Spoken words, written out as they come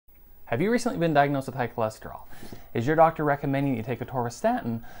Have you recently been diagnosed with high cholesterol? Is your doctor recommending you take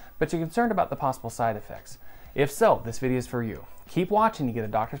Atorvastatin, but you're concerned about the possible side effects? If so, this video is for you. Keep watching to get a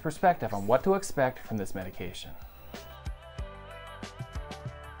doctor's perspective on what to expect from this medication.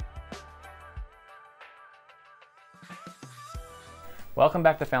 Welcome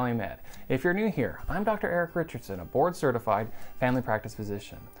back to Family Med. If you're new here, I'm Dr. Eric Richardson, a board-certified family practice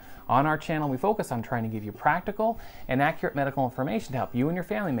physician. On our channel, we focus on trying to give you practical and accurate medical information to help you and your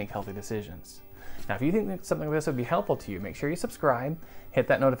family make healthy decisions. Now, if you think that something like this would be helpful to you, make sure you subscribe, hit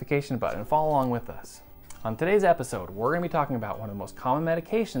that notification button, and follow along with us. On today's episode, we're going to be talking about one of the most common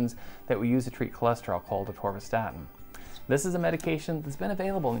medications that we use to treat cholesterol called Atorvastatin. This is a medication that's been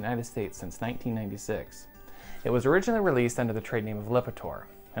available in the United States since 1996. It was originally released under the trade name of Lipitor,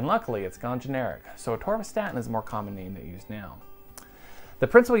 and luckily it's gone generic, so Atorvastatin is a more common name that's used now. The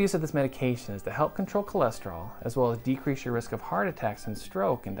principal use of this medication is to help control cholesterol, as well as decrease your risk of heart attacks and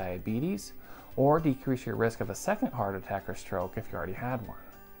stroke and diabetes, or decrease your risk of a second heart attack or stroke if you already had one.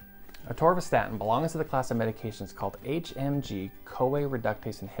 Atorvastatin belongs to the class of medications called HMG-CoA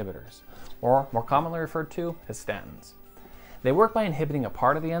reductase inhibitors, or more commonly referred to as statins. They work by inhibiting a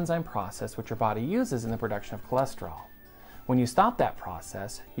part of the enzyme process which your body uses in the production of cholesterol. When you stop that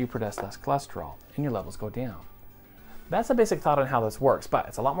process, you produce less cholesterol and your levels go down. That's a basic thought on how this works, but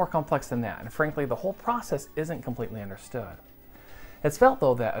it's a lot more complex than that, and frankly, the whole process isn't completely understood. It's felt,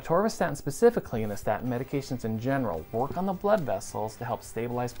 though, that Atorvastatin specifically and the statin medications in general work on the blood vessels to help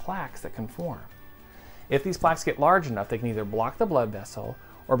stabilize plaques that can form. If these plaques get large enough, they can either block the blood vessel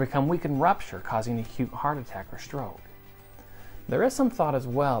or become weak and rupture, causing an acute heart attack or stroke. There is some thought as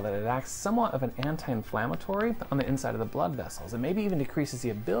well that it acts somewhat of an anti-inflammatory on the inside of the blood vessels, and maybe even decreases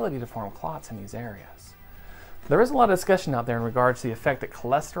the ability to form clots in these areas. There is a lot of discussion out there in regards to the effect that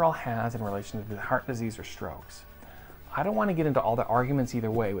cholesterol has in relation to heart disease or strokes. I don't want to get into all the arguments either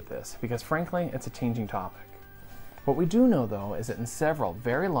way with this, because frankly, it's a changing topic. What we do know, though, is that in several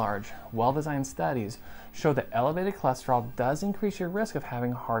very large, well-designed studies show that elevated cholesterol does increase your risk of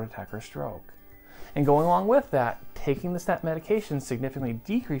having a heart attack or stroke. And going along with that, taking the statin medications significantly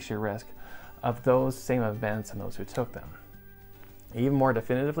decrease your risk of those same events in those who took them. Even more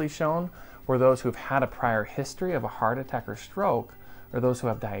definitively shown were those who've had a prior history of a heart attack or stroke, or those who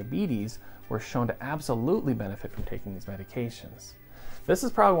have diabetes were shown to absolutely benefit from taking these medications. This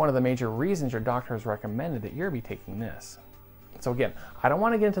is probably one of the major reasons your doctor has recommended that you'll be taking this. So again, I don't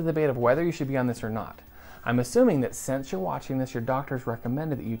want to get into the debate of whether you should be on this or not. I'm assuming that since you're watching this, your doctor has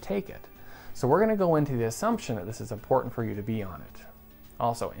recommended that you take it. So we're going to go into the assumption that this is important for you to be on it.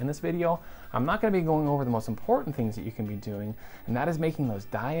 Also, in this video, I'm not going to be going over the most important things that you can be doing, and that is making those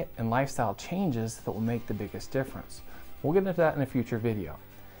diet and lifestyle changes that will make the biggest difference. We'll get into that in a future video.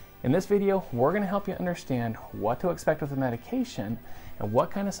 In this video, we're going to help you understand what to expect with the medication and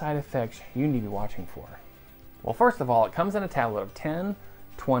what kind of side effects you need to be watching for. Well, first of all, it comes in a tablet of 10,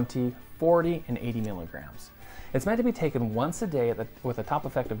 20, 40, and 80 milligrams. It's meant to be taken once a day with a top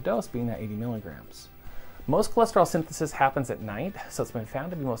effective dose being that 80 milligrams. Most cholesterol synthesis happens at night, so it's been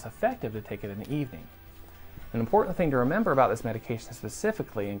found to be most effective to take it in the evening. An important thing to remember about this medication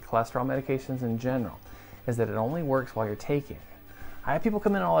specifically, and cholesterol medications in general, is that it only works while you're taking it. I have people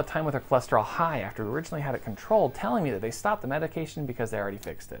come in all the time with their cholesterol high after we originally had it controlled, telling me that they stopped the medication because they already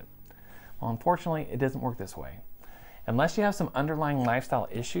fixed it. Well, unfortunately, it doesn't work this way. Unless you have some underlying lifestyle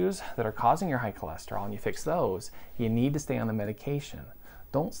issues that are causing your high cholesterol and you fix those, you need to stay on the medication.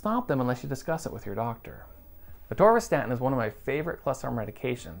 Don't stop them unless you discuss it with your doctor. Atorvastatin is one of my favorite cholesterol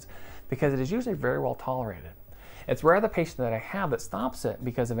medications because it is usually very well tolerated. It's rare the patient that I have that stops it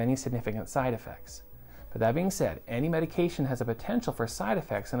because of any significant side effects. But that being said, any medication has a potential for side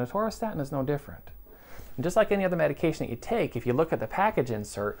effects, and Atorvastatin is no different. And just like any other medication that you take, if you look at the package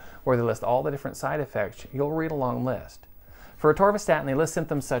insert where they list all the different side effects, you'll read a long list. For Atorvastatin, they list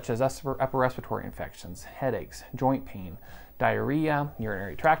symptoms such as upper respiratory infections, headaches, joint pain, diarrhea,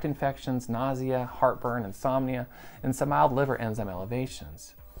 urinary tract infections, nausea, heartburn, insomnia, and some mild liver enzyme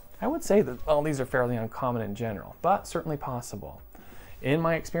elevations. I would say that all these are fairly uncommon in general, but certainly possible. In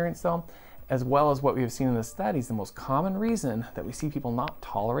my experience, though, as well as what we have seen in the studies, the most common reason that we see people not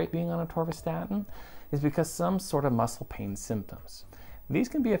tolerate being on Atorvastatin is because some sort of muscle pain symptoms. These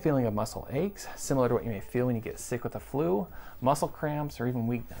can be a feeling of muscle aches, similar to what you may feel when you get sick with the flu, muscle cramps, or even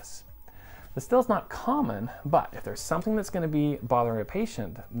weakness. This still is not common, but if there's something that's going to be bothering a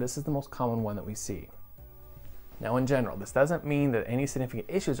patient, this is the most common one that we see. Now, in general, this doesn't mean that any significant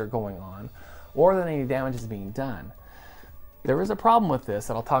issues are going on or that any damage is being done. There is a problem with this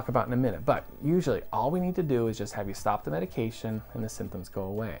that I'll talk about in a minute, but usually all we need to do is just have you stop the medication and the symptoms go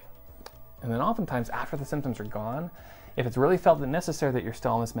away. And then oftentimes after the symptoms are gone, If it's really felt necessary that you're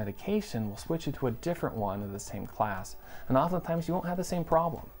still on this medication, we'll switch you to a different one of the same class, and oftentimes you won't have the same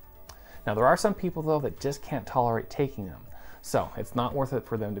problem. Now, there are some people though that just can't tolerate taking them, so it's not worth it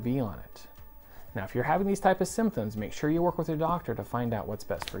for them to be on it. Now, if you're having these type of symptoms, make sure you work with your doctor to find out what's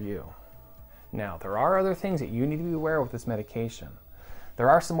best for you. Now, there are other things that you need to be aware of with this medication. There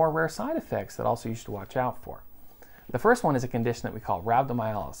are some more rare side effects that also you should watch out for. The first one is a condition that we call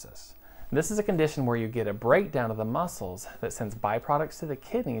rhabdomyolysis. This is a condition where you get a breakdown of the muscles that sends byproducts to the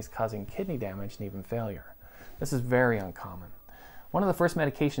kidneys, causing kidney damage and even failure. This is very uncommon. One of the first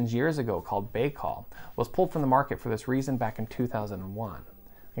medications years ago, called Baycol, was pulled from the market for this reason back in 2001.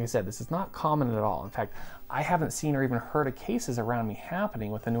 Like I said, this is not common at all. In fact, I haven't seen or even heard of cases around me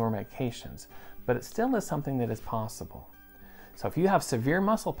happening with the newer medications, but it still is something that is possible. So if you have severe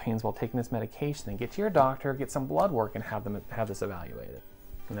muscle pains while taking this medication, then get to your doctor, get some blood work, and have this evaluated.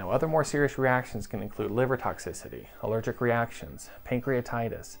 Now, other more serious reactions can include liver toxicity, allergic reactions,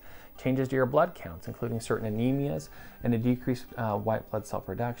 pancreatitis, changes to your blood counts, including certain anemias, and a decreased white blood cell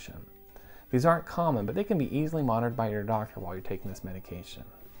production. These aren't common, but they can be easily monitored by your doctor while you're taking this medication.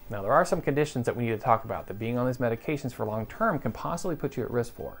 Now, there are some conditions that we need to talk about that being on these medications for long term can possibly put you at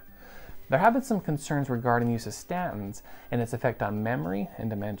risk for. There have been some concerns regarding the use of statins and its effect on memory and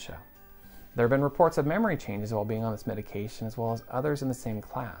dementia. There have been reports of memory changes while being on this medication, as well as others in the same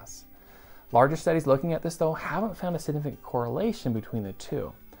class. Larger studies looking at this, though, haven't found a significant correlation between the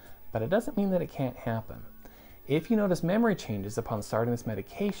two, but it doesn't mean that it can't happen. If you notice memory changes upon starting this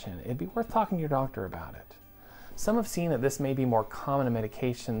medication, it'd be worth talking to your doctor about it. Some have seen that this may be more common in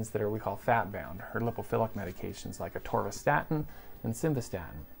medications that are what we call fat-bound or lipophilic medications like Atorvastatin and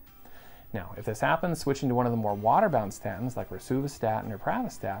simvastatin. Now, if this happens, switching to one of the more water-bound statins like rosuvastatin or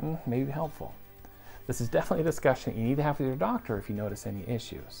pravastatin may be helpful. This is definitely a discussion you need to have with your doctor if you notice any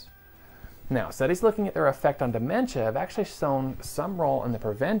issues. Now, studies looking at their effect on dementia have actually shown some role in the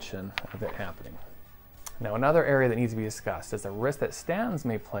prevention of it happening. Now, another area that needs to be discussed is the risk that statins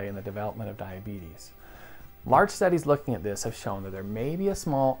may play in the development of diabetes. Large studies looking at this have shown that there may be a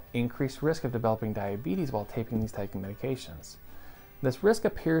small increased risk of developing diabetes while taking these type of medications. This risk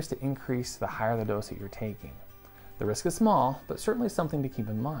appears to increase the higher the dose that you're taking. The risk is small, but certainly something to keep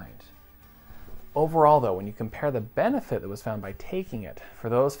in mind. Overall, though, when you compare the benefit that was found by taking it for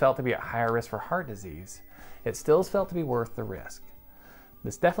those felt to be at higher risk for heart disease, it still is felt to be worth the risk.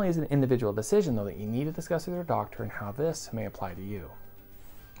 This definitely is an individual decision, though, that you need to discuss with your doctor and how this may apply to you.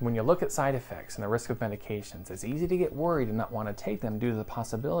 When you look at side effects and the risk of medications, it's easy to get worried and not want to take them due to the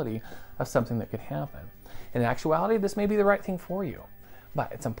possibility of something that could happen. In actuality, this may be the right thing for you.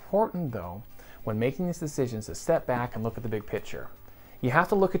 But it's important, though, when making these decisions to step back and look at the big picture. You have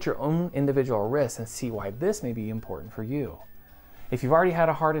to look at your own individual risks and see why this may be important for you. If you've already had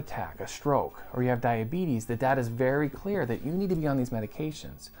a heart attack, a stroke, or you have diabetes, the data is very clear that you need to be on these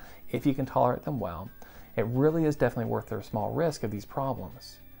medications. If you can tolerate them well, it really is definitely worth the small risk of these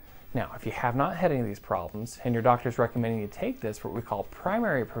problems. Now, if you have not had any of these problems and your doctor is recommending you take this for what we call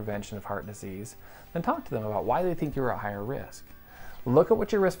primary prevention of heart disease, then talk to them about why they think you're at higher risk. Look at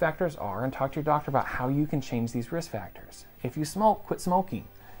what your risk factors are and talk to your doctor about how you can change these risk factors. If you smoke, quit smoking.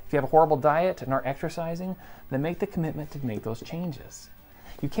 If you have a horrible diet and aren't exercising, then make the commitment to make those changes.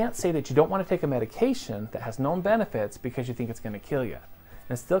 You can't say that you don't want to take a medication that has known benefits because you think it's going to kill you,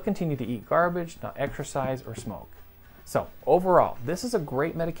 and still continue to eat garbage, not exercise, or smoke. So overall, this is a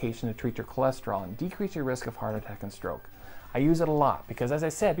great medication to treat your cholesterol and decrease your risk of heart attack and stroke. I use it a lot because, as I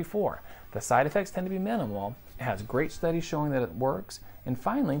said before, the side effects tend to be minimal, it has great studies showing that it works, and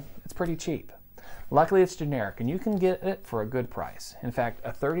finally, it's pretty cheap. Luckily, it's generic and you can get it for a good price. In fact,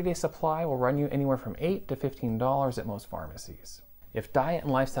 a 30-day supply will run you anywhere from $8 to $15 at most pharmacies. If diet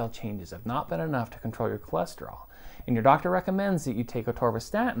and lifestyle changes have not been enough to control your cholesterol, and your doctor recommends that you take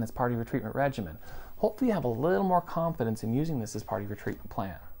Atorvastatin as part of your treatment regimen, hopefully you have a little more confidence in using this as part of your treatment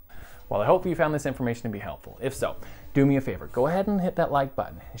plan. Well, I hope you found this information to be helpful. If so, do me a favor, go ahead and hit that like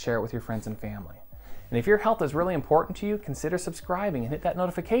button and share it with your friends and family. And if your health is really important to you, consider subscribing and hit that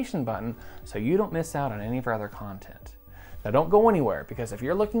notification button so you don't miss out on any of our other content. Now, don't go anywhere, because if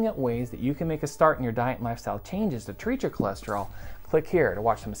you're looking at ways that you can make a start in your diet and lifestyle changes to treat your cholesterol, click here to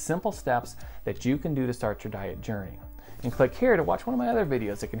watch some simple steps that you can do to start your diet journey. And click here to watch one of my other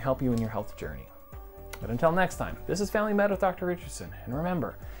videos that can help you in your health journey. But until next time, this is Family Med with Dr. Richardson, and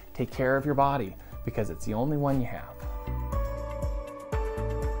remember, take care of your body because it's the only one you have.